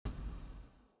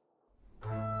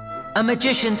A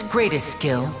magician's greatest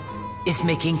skill is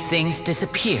making things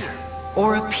disappear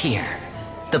or appear.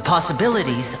 The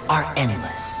possibilities are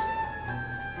endless.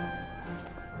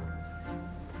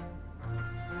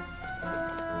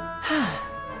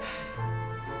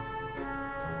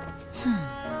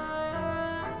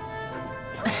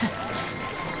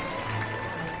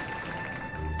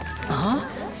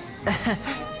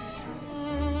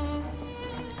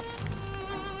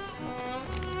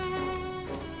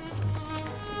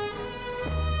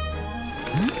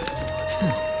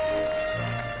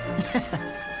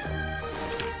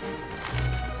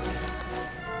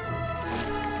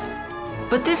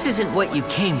 But this isn't what you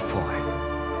came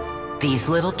for. These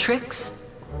little tricks,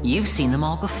 you've seen them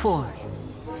all before.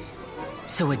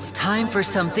 So it's time for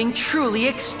something truly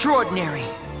extraordinary,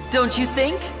 don't you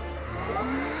think?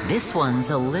 This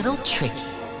one's a little tricky.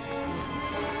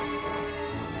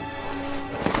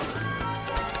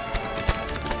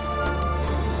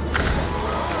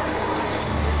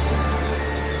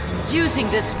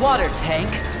 Using this water tank,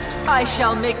 I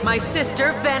shall make my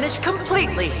sister vanish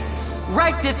completely,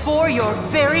 right before your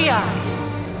very eyes.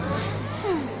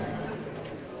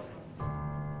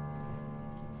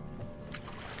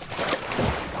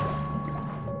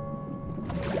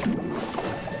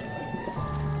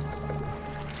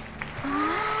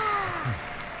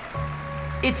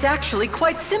 It's actually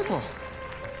quite simple.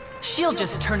 She'll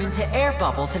just turn into air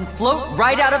bubbles and float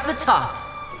right out of the top.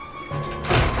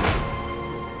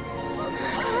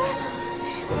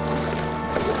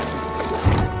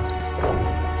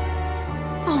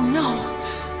 Oh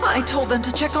no! I told them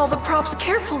to check all the props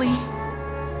carefully.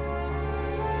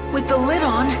 With the lid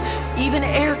on, even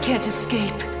air can't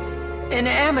escape. An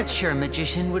amateur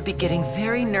magician would be getting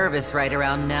very nervous right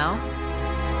around now.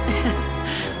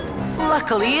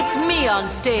 Luckily, it's me on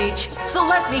stage, so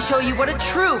let me show you what a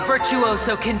true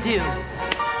virtuoso can do.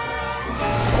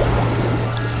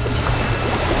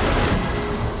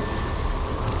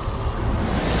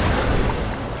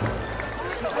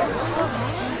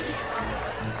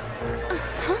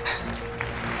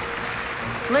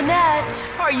 Lynette,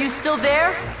 are you still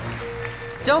there?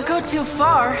 Don't go too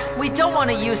far. We don't want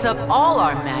to use up all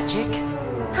our magic.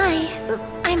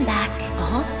 Hi.